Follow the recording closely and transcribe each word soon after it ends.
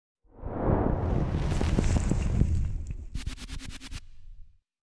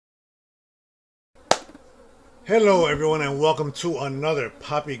Hello everyone and welcome to another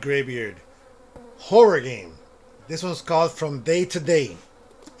Poppy Graybeard horror game. This one's called From Day to Day.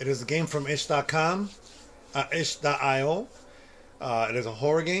 It is a game from itch.com, itch.io. It is a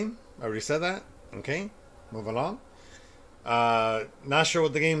horror game. I already said that. Okay, move along. Not sure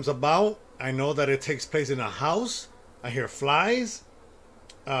what the game's about. I know that it takes place in a house. I hear flies.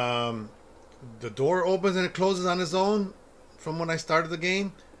 The door opens and it closes on its own from when I started the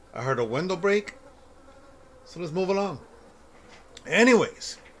game. I heard a window break. So let's move along.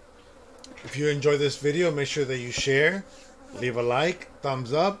 Anyways, if you enjoy this video, make sure that you share, leave a like,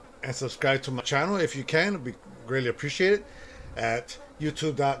 thumbs up, and subscribe to my channel if you can. It'd be greatly appreciated at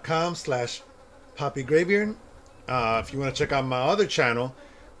youtube.com/poppygraybeard. If you want to check out my other channel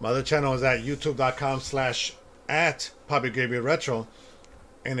is at youtube.com/@poppygraybeardretro.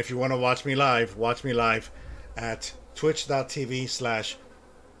 And if you want to watch me live at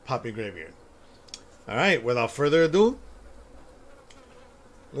twitch.tv/poppygraybeard. All right, without further ado,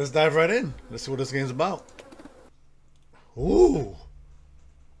 let's dive right in. Let's see what this game's about. Ooh.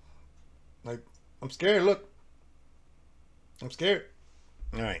 I'm scared, look. I'm scared.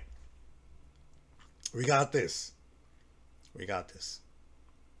 All right. We got this.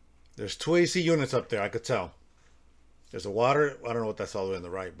 There's 2 AC units up there, I could tell. There's a water. I don't know what that's all the way on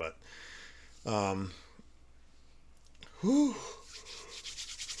the right, but whew.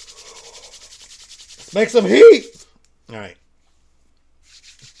 Make some heat! Alright.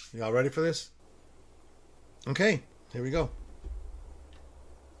 Y'all ready for this? Okay, here we go.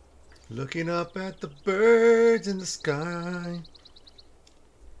 Looking up at the birds in the sky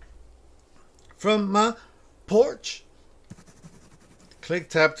from my porch. Click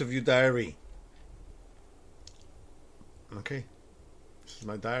tab to view diary. Okay. This is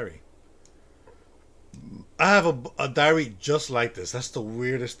my diary. I have a diary just like this. That's the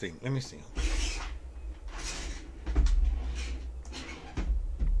weirdest thing. Let me see.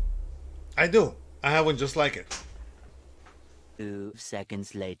 I do. I have one just like it. 2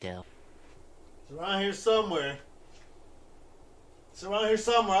 seconds later. It's around here somewhere.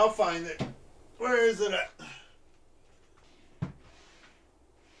 I'll find it. Where is it at?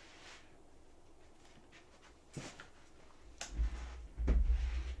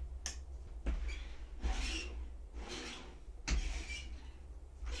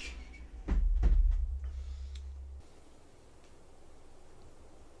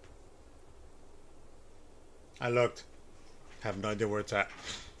 I looked. Have no idea where it's at.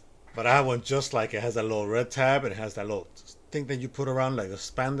 But I have one just like it. It has that little red tab. And it has that little thing that you put around, like a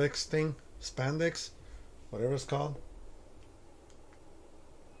spandex thing. Spandex? Whatever it's called.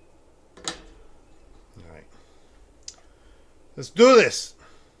 Alright. Let's do this.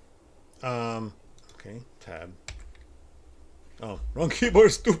 Okay, tab. Oh, wrong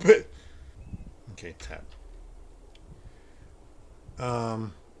keyboard, stupid. Okay, tab. Oh,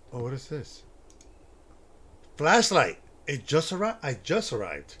 what is this? Flashlight. It just arrived. I just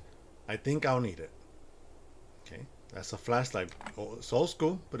arrived. I think I'll need it. Okay, that's a flashlight. Oh, it's old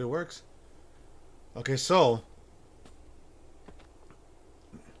school, but it works. Okay, so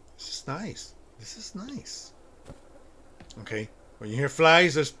this is nice. This is nice. Okay, when you hear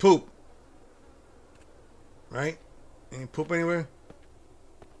flies, there's poop. Right? Any poop anywhere?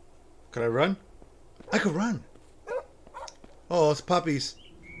 Could I run? I could run. Oh, it's puppies.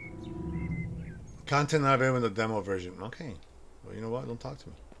 Content not available in the demo version. Okay. Well, you know what? Don't talk to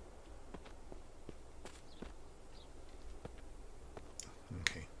me.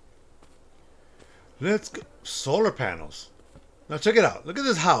 Okay. Let's go. Solar panels. Now check it out. Look at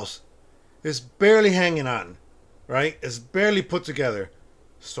this house. It's barely hanging on. Right? It's barely put together.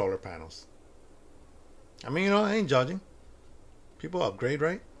 Solar panels. I mean, you know, I ain't judging. People upgrade,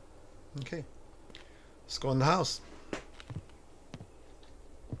 right? Okay. Let's go in the house.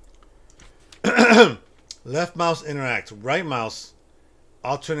 Left mouse interact, right mouse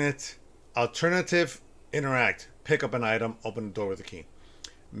alternative interact, pick up an item, open the door with a key.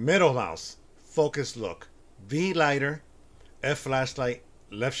 Middle mouse focus look, V lighter, F flashlight,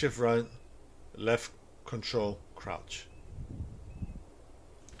 left shift run, left control crouch.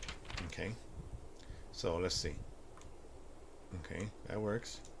 Okay, so let's see. Okay, that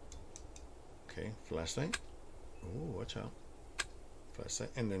works. Okay, flashlight. Oh, watch out. Flashlight,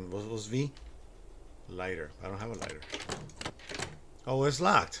 and then what was V? Lighter. I don't have a lighter. Oh, it's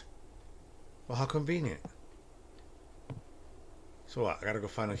locked. Well, how convenient. So what? I gotta go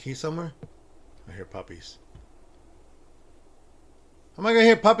find a key somewhere? I hear puppies. How am I gonna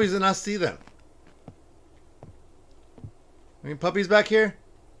hear puppies and not see them? Any puppies back here?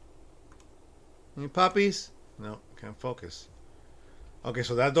 Any puppies? No, can't focus. Okay,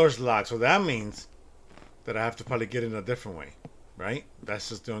 so that door's locked. So that means that I have to probably get in a different way, right? That's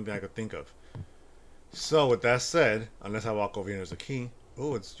just the only thing I could think of. So with that said, unless I walk over here and there's a key.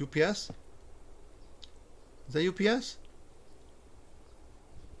 Oh, it's UPS? Is that UPS?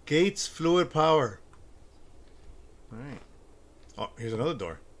 Gates fluid power. Alright. Oh, here's another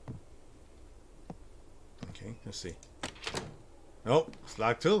door. Okay, let's see. Nope, it's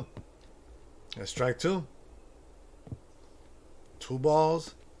locked too. That's strike two. 2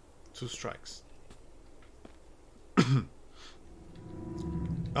 balls, 2 strikes.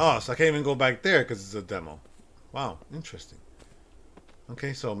 Oh, so I can't even go back there because it's a demo. Wow, interesting.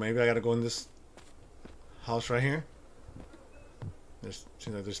 Okay, so maybe I gotta go in this house right here. Seems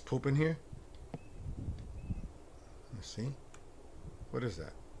like there's poop in here. Let's see. What is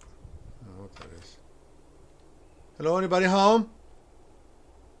that? I don't know what that is. Hello, anybody home?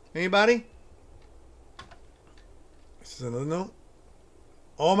 Anybody? This is another note.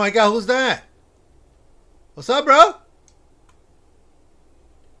 Oh my god, who's that? What's up, bro?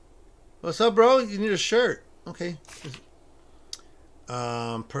 What's up, bro? You need a shirt. Okay.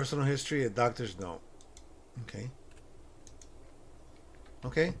 Personal history, a doctor's note. Okay.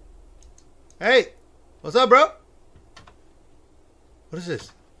 Okay. Hey! What's up, bro? What is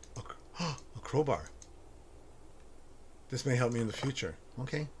this? A crowbar. This may help me in the future.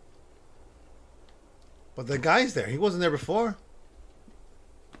 Okay. But the guy's there. He wasn't there before.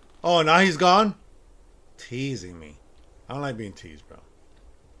 Oh, now he's gone? Teasing me. I don't like being teased, bro.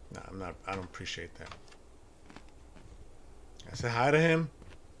 Nah, I'm not. I don't appreciate that. I said hi to him.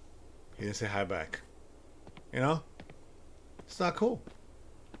 He didn't say hi back. You know? It's not cool.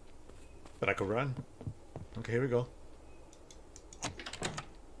 But I could run. Okay, here we go.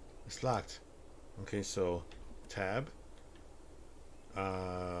 It's locked. Okay, so tab. Let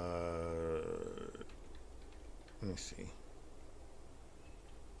me see.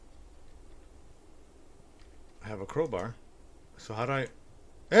 I have a crowbar. So how do I...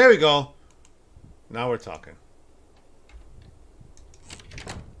 There we go. Now we're talking.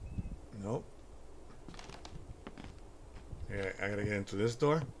 Nope. Yeah, I gotta get into this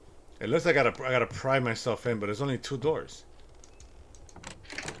door. It looks like I gotta pry myself in, but there's only 2 doors.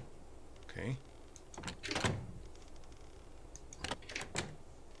 Okay.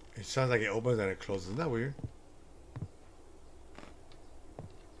 It sounds like it opens and it closes. Isn't that weird?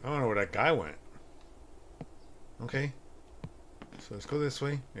 I don't know where that guy went. Okay. So let's go this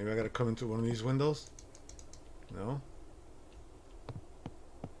way. Maybe I gotta come into one of these windows. No.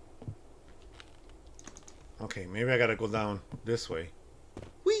 Okay, maybe I gotta go down this way.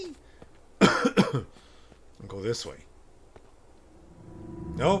 Whee! And go this way.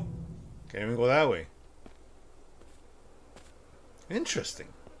 Nope. Can't even go that way. Interesting.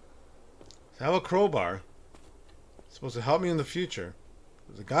 So I have a crowbar. It's supposed to help me in the future.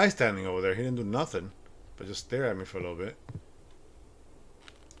 There's a guy standing over there. He didn't do nothing, but just stare at me for a little bit.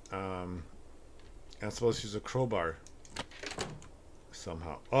 And I'm supposed to use a crowbar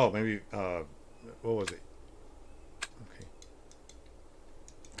somehow. Oh, maybe, what was it? Okay.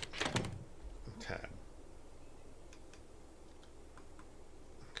 Tab.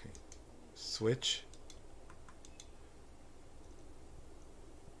 Okay. Switch.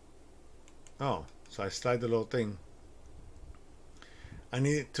 Oh, so I slide the little thing. I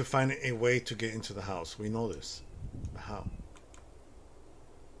need to find a way to get into the house. We know this. How?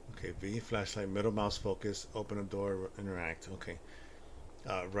 Okay, V, flashlight, middle mouse focus, open a door, interact. Okay.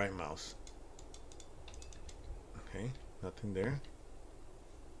 Right mouse. Okay, nothing there.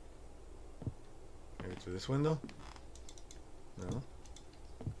 Maybe through this window? No.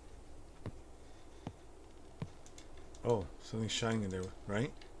 Oh, something's shining in there,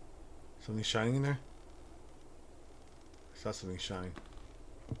 right? Something shining in there? I saw something shine.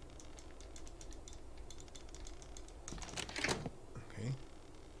 Okay.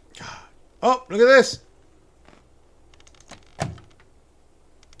 God. Oh, look at this!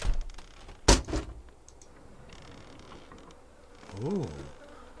 Ooh.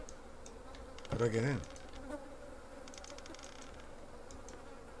 How do I get in?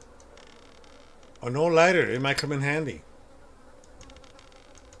 Oh, no lighter. It might come in handy.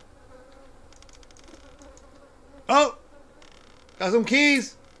 Oh! Got some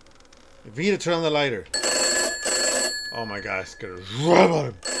keys! V to turn on the lighter. Oh my god, I scared the rub out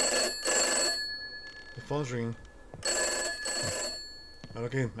of him. The phone's ringing.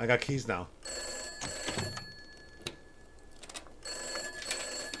 Okay, I got keys now.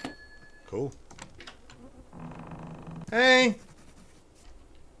 Cool. Hey!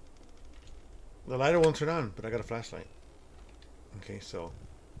 The lighter won't turn on, but I got a flashlight. Okay, so...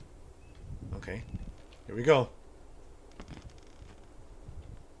 Okay. Here we go.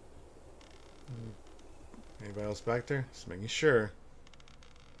 Anybody else back there? Just making sure.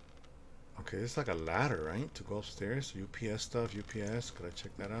 Okay, it's like a ladder, right? To go upstairs. UPS stuff, UPS. Could I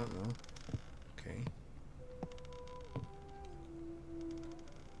check that out? No. Okay.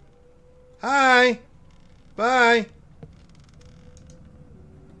 Hi! Bye!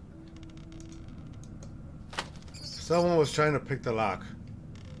 Someone was trying to pick the lock.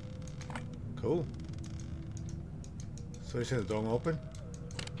 Cool. So you said the door won't open?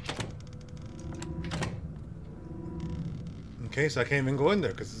 Okay, so I can't even go in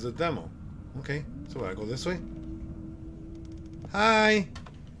there because it's a demo. Okay, so I go this way? Hi!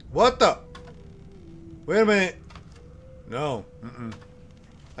 What the? Wait a minute. No.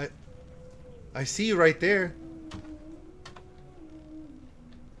 I see you right there.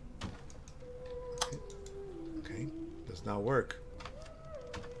 Okay, does not work.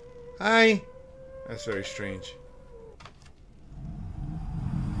 Hi! That's very strange.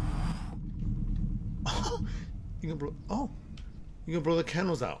 Oh! You can blow... Oh! You can blow the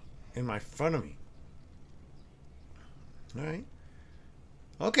candles out in my front of me. Alright.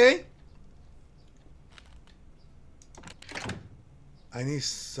 Okay. I need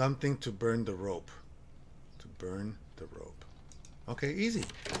something to burn the rope. To burn the rope. Okay, easy.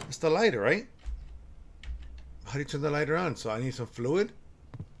 It's the lighter, right? How do you turn the lighter on? So I need some fluid?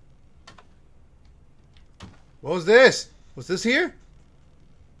 What was this? Was this here?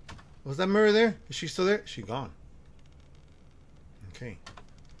 Was that mirror there? Is she still there? Is she gone? Okay.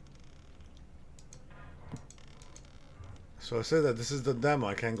 So I said that this is the demo.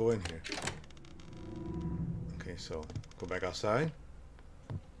 I can't go in here. Okay, so go back outside.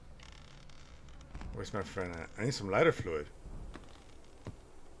 Where's my friend at? I need some lighter fluid.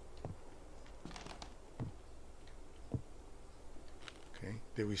 Okay.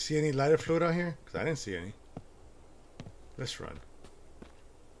 Did we see any lighter fluid out here? Because I didn't see any. Let's run.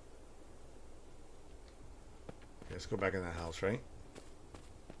 Okay, let's go back in that house, right?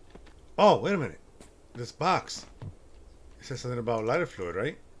 Oh, wait a minute. This box. It says something about lighter fluid,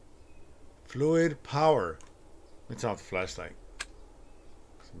 right? Fluid power. Let me turn off the flashlight.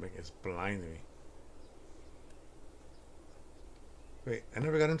 It's blinding me. Wait, I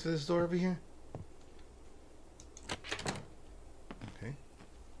never got into this door over here? Okay.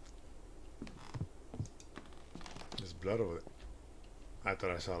 There's blood over it. I thought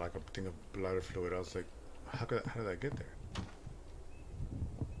I saw like a thing of lighter fluid. I was like, how did I get there?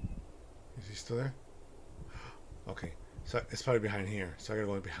 Is he still there? Okay. So it's probably behind here. So I gotta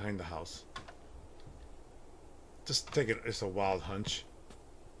go behind the house. Just take it. It's a wild hunch.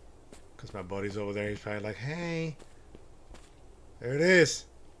 Because my buddy's over there. He's probably like, hey. There it is.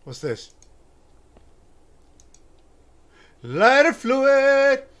 What's this? Lighter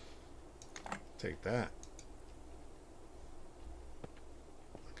fluid. Take that.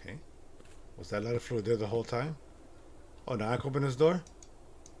 Okay. Was that lighter fluid there the whole time? Oh, now I can open this door?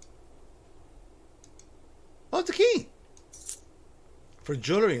 Oh, it's a key. For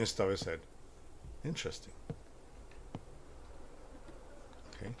jewelry and stuff, I said. Interesting.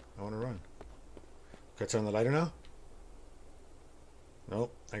 Okay, I want to run. Can I turn the lighter now?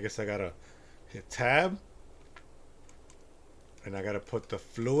 Nope. I guess I gotta hit tab. And I gotta put the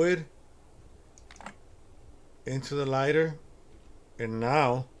fluid into the lighter. And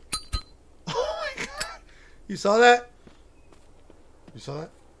now... Oh my god! You saw that? You saw that?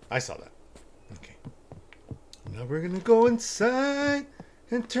 I saw that. Okay. Now we're gonna go inside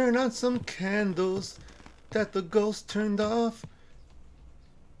and turn on some candles that the ghost turned off.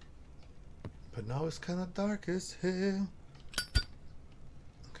 But now it's kind of dark as hell.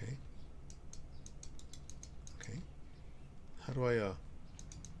 Okay. Okay. How do I,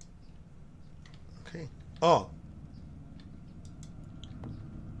 Okay. Oh.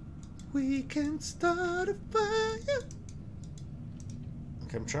 We can start a fire.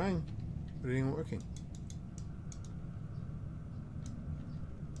 Okay, I'm trying. But it ain't working.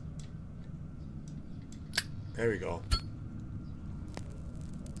 There we go.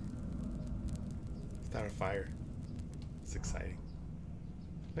 Start a fire. It's exciting.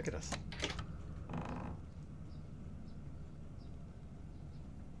 Look at us.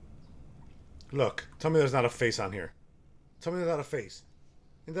 Look, tell me there's not a face on here. Tell me there's not a face.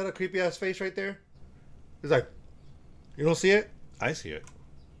 Isn't that a creepy ass face right there? It's like, you don't see it? I see it.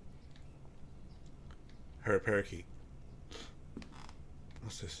 Her parakeet.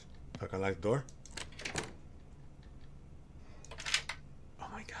 What's this? Fucking like the door? Oh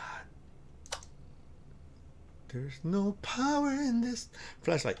my god. There's no power in this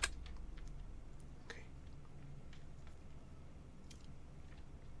flashlight. Okay.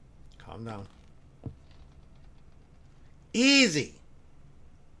 Calm down. Easy.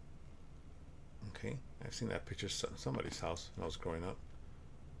 Okay, I I've seen that picture at somebody's house when I was growing up.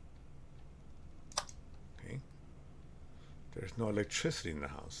 Okay. There's no electricity in the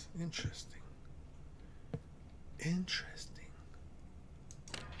house. Interesting. Interesting.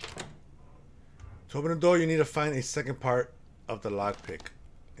 To open the door, you need to find a second part of the lockpick.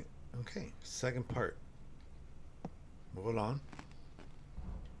 Okay, second part. Move along.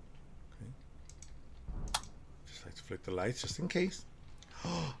 Okay. Just like to flick the lights just in case.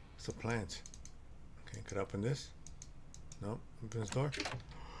 Oh, it's a plant. Okay, could I open this? No, open this door.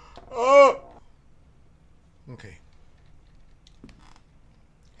 Oh! Okay.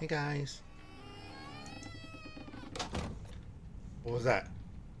 Hey guys. What was that?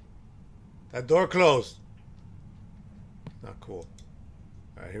 That door closed. Not cool.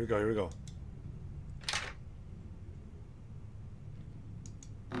 Alright, here we go, here we go.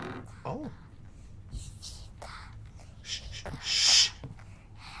 Oh. Shh, shh, shh.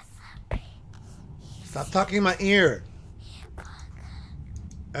 Stop talking in my ear.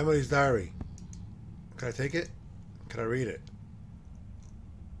 Emily's diary. Can I take it? Can I read it?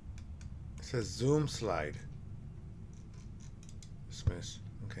 It says zoom slide. Dismiss.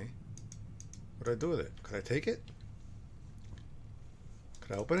 Okay. What do I do with it? Could I take it?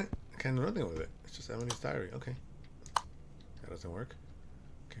 Could I open it? I can't do nothing with it. It's just Emily's diary. Okay. That doesn't work.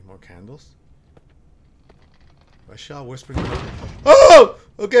 Okay, more candles. Why shall whispering? Oh!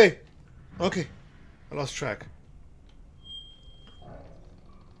 Okay. Okay. I lost track.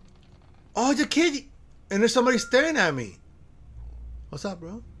 Oh, the kid! And there's somebody staring at me. What's up,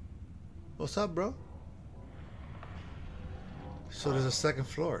 bro? What's up, bro? So there's a second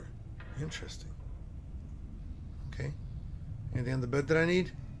floor. Interesting. Okay. Anything on the bed that I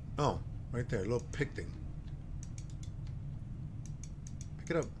need? Oh, right there. A little pick thing.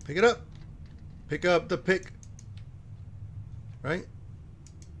 Pick it up. Pick it up. Pick up the pick. Right?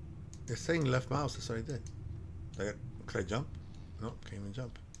 They're saying left mouse. That's what I did. Could I jump? No, can't even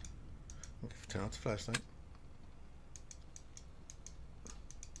jump. Okay, turn off the flashlight.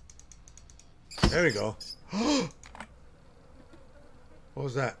 There we go. What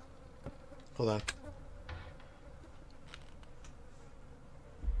was that? Hold on.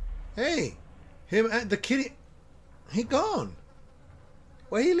 Hey! Him and the kitty. He gone.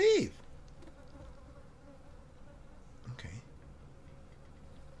 Where'd he leave? Okay.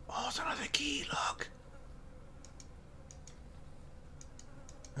 Oh, it's another key. Look.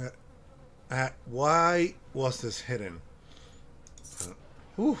 Why was this hidden?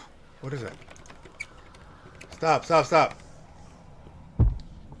 Ooh, what is that? Stop, stop, stop.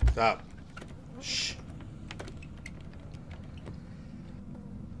 Stop. Shh.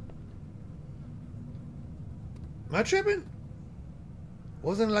 Am I tripping?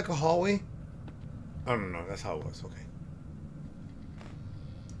 Wasn't it like a hallway? Oh, no, that's how it was. Okay.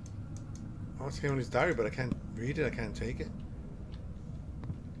 I want to see his diary, but I can't read it. I can't take it.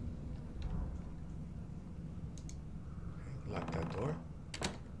 Okay, lock that door.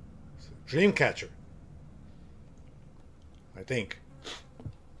 It's a dream catcher. I think.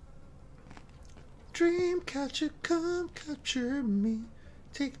 Dream catcher, come capture me.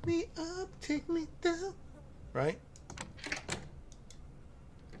 Take me up, take me down. Right?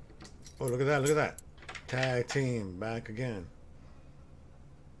 Oh, look at that, look at that. Tag team, back again.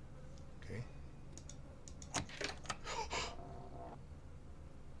 Okay.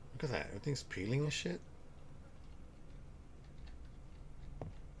 Look at that, everything's peeling and shit.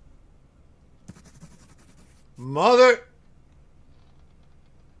 Mother!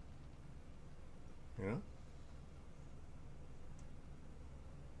 You know?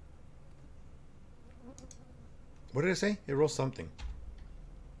 What did it say? It wrote something.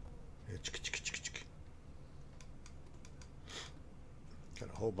 Got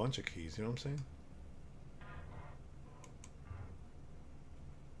a whole bunch of keys, you know what I'm saying?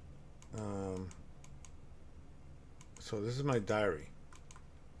 So this is my diary.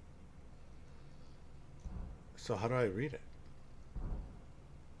 So how do I read it?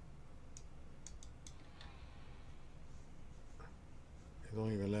 It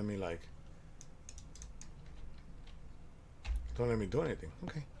don't even let me like. Don't let me do anything.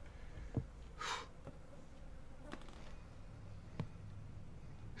 Okay.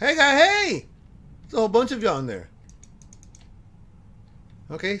 Hey guy, hey! There's a whole bunch of y'all in there.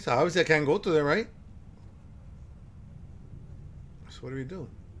 Okay, so obviously I can't go to there, right? So what do we do?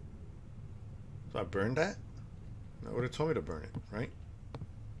 So I burn that? That would have told me to burn it, right?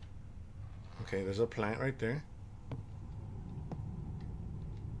 Okay, there's a plant right there.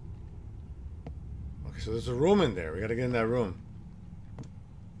 Okay, so there's a room in there. We gotta get in that room.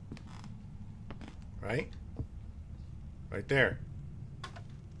 Right? Right there.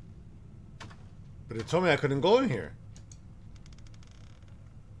 But it told me I couldn't go in here.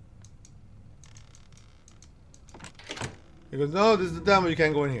 He goes, no, this is the demo. You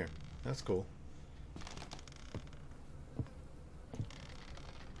can't go in here. That's cool.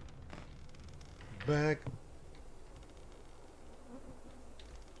 Back.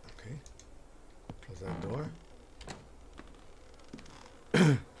 Okay. Close that door.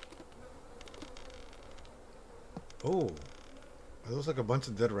 Oh. Are those like a bunch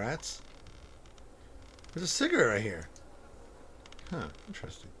of dead rats? There's a cigarette right here. Huh.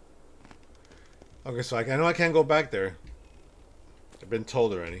 Interesting. Okay, so I know I can't go back there. I've been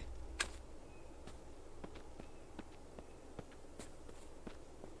told already.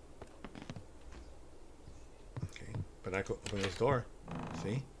 Okay, but I could open this door.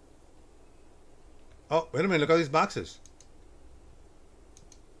 See? Oh, wait a minute. Look at all these boxes.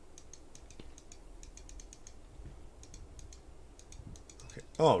 Okay.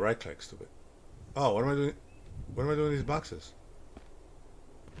 Oh, right click, stupid. Oh, what am I doing? What am I doing with these boxes?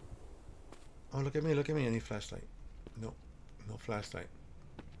 Oh, look at me. Look at me. I need flashlight. No. No flashlight.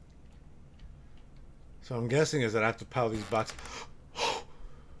 So I'm guessing is that I have to power these boxes.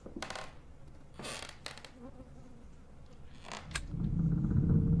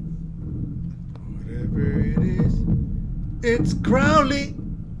 Whatever it is, it's Crowley.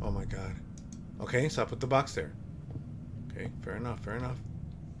 Oh my god. Okay, so I put the box there. Okay, fair enough, fair enough.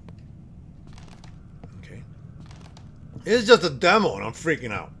 Okay. It's just a demo and I'm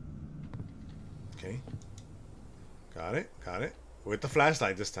freaking out. Okay. Got it, got it. With the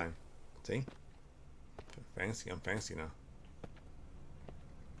flashlight this time. See? Fancy, I'm fancy now.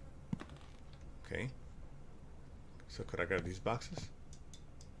 Okay. So could I grab these boxes?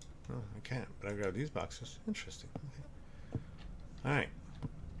 No, I can't, but I grab these boxes. Interesting. Okay. Alright.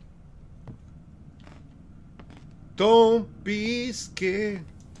 Don't be scared.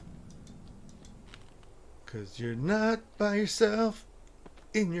 'Cause you're not by yourself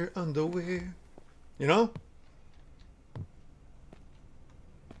in your underwear. You know?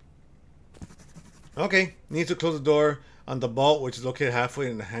 Okay, need to close the door on the bolt, which is located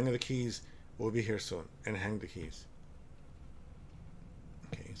halfway in the hang of the keys. We'll be here soon. And hang the keys.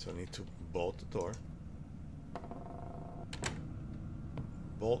 Okay, so I need to bolt the door.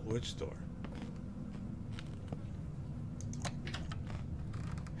 Bolt which door?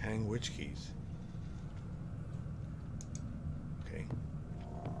 Hang which keys? Okay.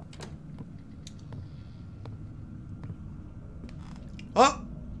 Oh!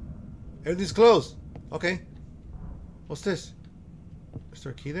 Everything's closed. Okay. What's this? Is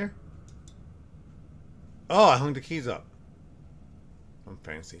there a key there? Oh, I hung the keys up. I'm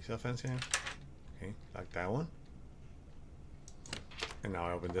fancy. See how fancy I am? Okay, like that one. And now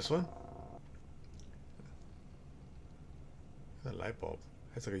I open this one. That light bulb.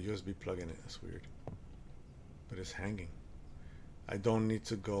 It's like a USB plug in it. That's weird. But it's hanging. I don't need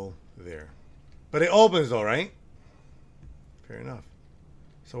to go there. But it opens though, right? Fair enough.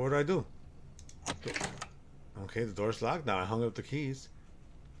 So what do I do? Okay, the door's locked now. I hung up the keys.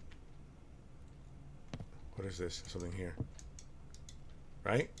 What is this? Something here.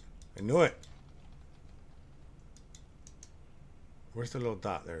 Right? I knew it. Where's the little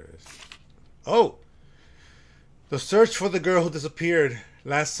dot? There it is. Oh! The search for the girl who disappeared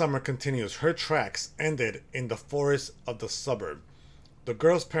last summer continues. Her tracks ended in the forest of the suburb. The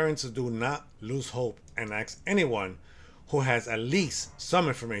girl's parents do not lose hope and ask anyone who has at least some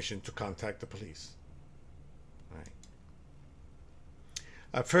information to contact the police. Right.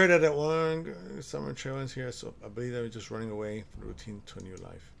 I've heard that at one summer trail ends here, so I believe they were just running away from the routine to a new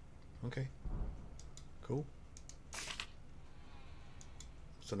life. Okay. Cool.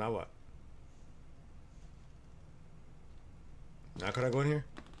 So now what? Now could I go in here?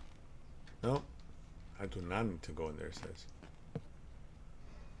 No. I do not need to go in there, it says.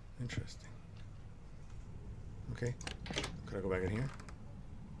 Interesting. Okay. Could I go back in here?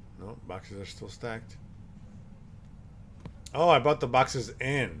 No, boxes are still stacked. Oh, I brought the boxes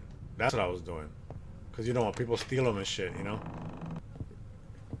in. That's what I was doing. Because you don't want people steal them and shit, you know?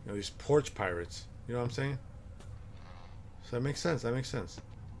 You know, these porch pirates. You know what I'm saying? So that makes sense. That makes sense.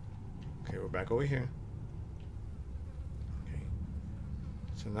 Okay, we're back over here. Okay.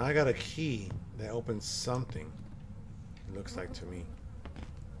 So now I got a key that opens something. It looks like to me.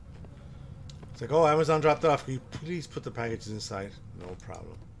 It's like, oh, Amazon dropped it off. Can you please put the packages inside? No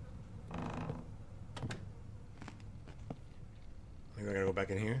problem. Maybe I gotta go back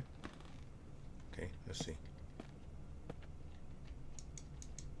in here. Okay, let's see.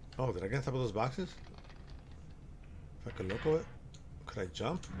 Oh, did I get on top of those boxes? If I could look at it, could I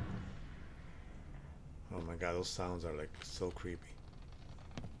jump? Oh my god, those sounds are like so creepy.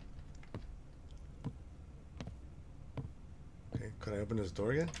 Could I open this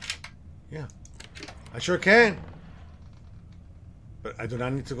door again? Yeah. I sure can. But I do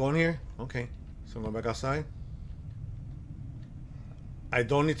not need to go in here? Okay. So I'm going back outside. I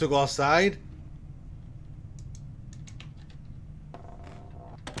don't need to go outside?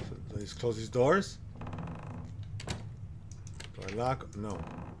 So let's close these doors. Do I lock? No.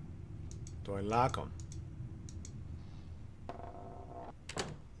 Do I lock them?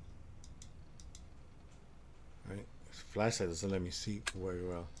 Right. This flashlight doesn't let me see very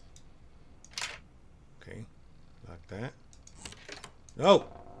well. Okay. Lock that. No!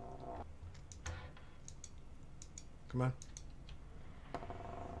 Come on.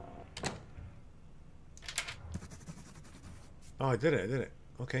 Oh, I did it. I did it.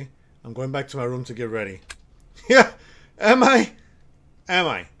 Okay. I'm going back to my room to get ready. Yeah. Am I? Am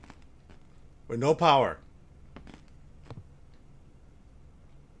I? With no power.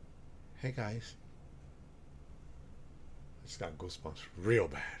 Hey, guys. I just got goosebumps real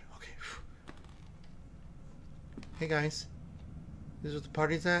bad. Okay. Hey, guys. This is what the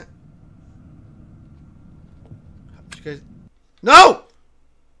party's at? Did you guys... No!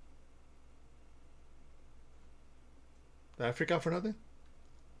 Did I freak out for nothing?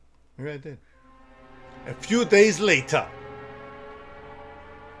 Maybe I did. A few days later.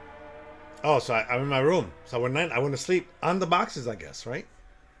 Oh, so I'm in my room. So one night I went to sleep on the boxes, I guess, right?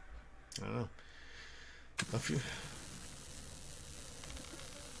 I don't know. A few...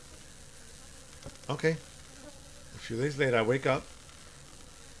 Okay. A few days later, I wake up.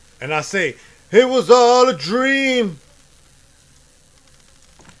 And I say, it was all a dream.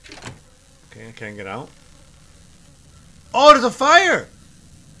 Okay, I can't get out. Oh, there's a fire.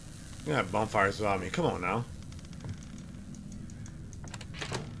 You have bonfires without me. Come on now.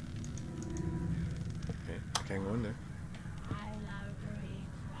 Okay, I can't go in there. I love green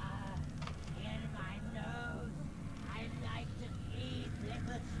fur in my nose. I like to eat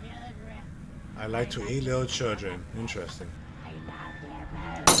little children. I like to eat little children. Interesting. I love their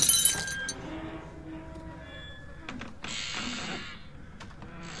bones.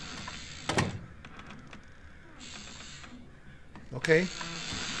 Okay.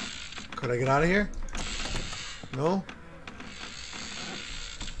 Could I get out of here? No?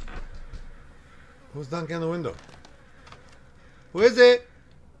 Who's knocking on the window? Who is it?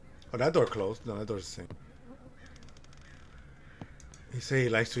 Oh, that door closed. No, that door's the same. He said he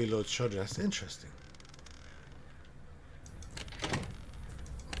likes to eat little children. That's interesting.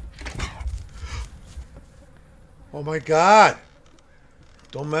 Oh my god!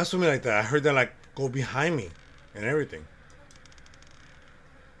 Don't mess with me like that. I heard that like go behind me and everything.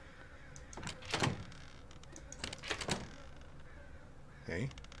 Okay.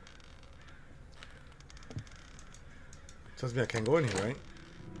 Tells me I can't go in here, right?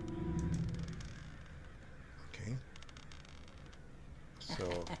 Okay.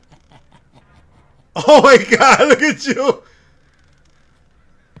 So. Oh my god, look at you!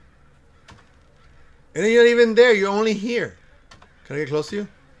 And you're not even there, you're only here. Can I get close to you?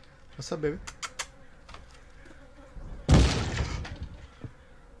 What's up, baby?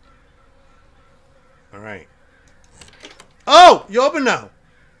 Alright. Oh! You open now!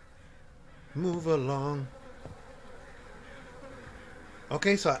 Move along.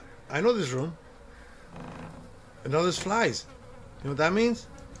 Okay, so I know this room. I know there's flies. You know what that means?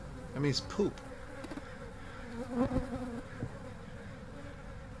 That means poop.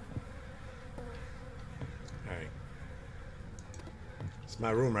 Alright. It's my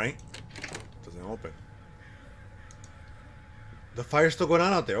room, right? Doesn't open. The fire's still going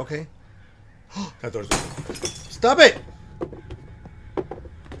on out there, okay. That door's open. Stop it!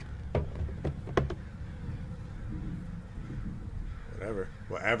 Whatever.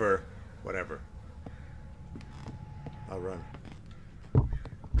 Whatever. Whatever. I'll run. I'm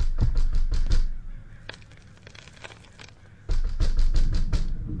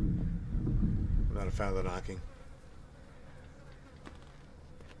not a fan of the knocking.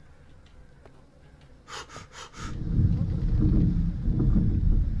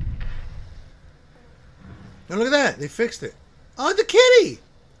 Now look at that. They fixed it. Oh, the kitty!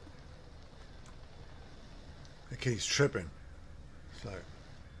 The kitty's tripping. It's like...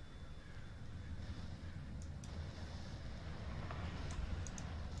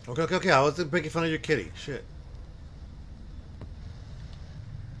 Okay. I wasn't making fun of your kitty. Shit.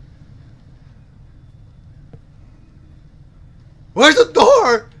 Where's the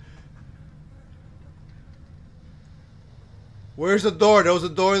door? Where's the door? There was a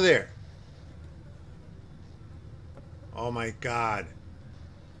door there. Oh my god.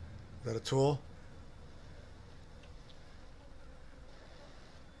 Is that a tool?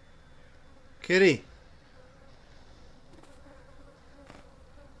 Kitty.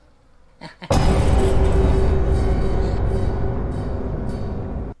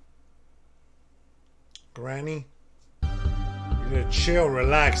 granny. You need to chill,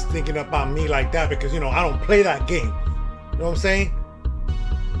 relax, thinking about me like that because, you know, I don't play that game. You know what I'm saying?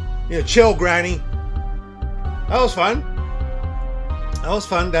 You know, chill, granny. That was fun. That was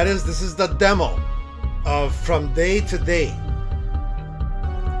fun. This is the demo of From Day to Day.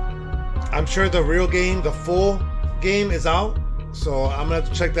 I'm sure the real game, the full game is out. So I'm gonna have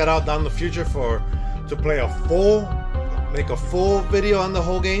to check that out down the future to make a full video on the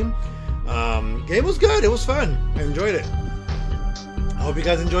whole game. Game was good. It was fun. I enjoyed it. I hope you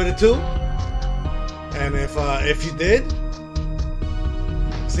guys enjoyed it too. And if you did,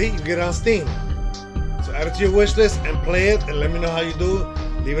 see, you get it on Steam. So add it to your wish list and play it, and let me know how you do.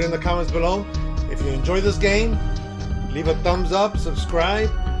 Leave it in the comments below. If you enjoy this game, leave a thumbs up, subscribe,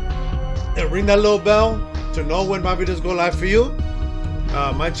 and ring that little bell to know when my videos go live for you.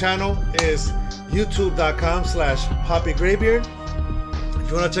 My channel is youtube.com/PoppyGraybeard. If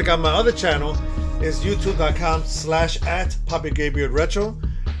you want to check out my other channel, it's youtube.com/@PoppyGraybeardRetro.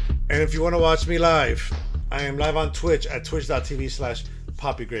 And if you want to watch me live, I am live on Twitch at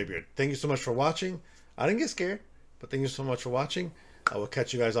twitch.tv/PoppyGraybeard. Thank you so much for watching. I didn't get scared, but thank you so much for watching. I will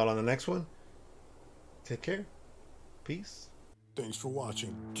catch you guys all on the next one. Take care. Peace. Thanks for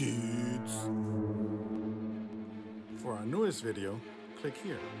watching, kids. For our newest video, click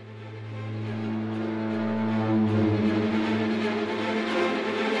here.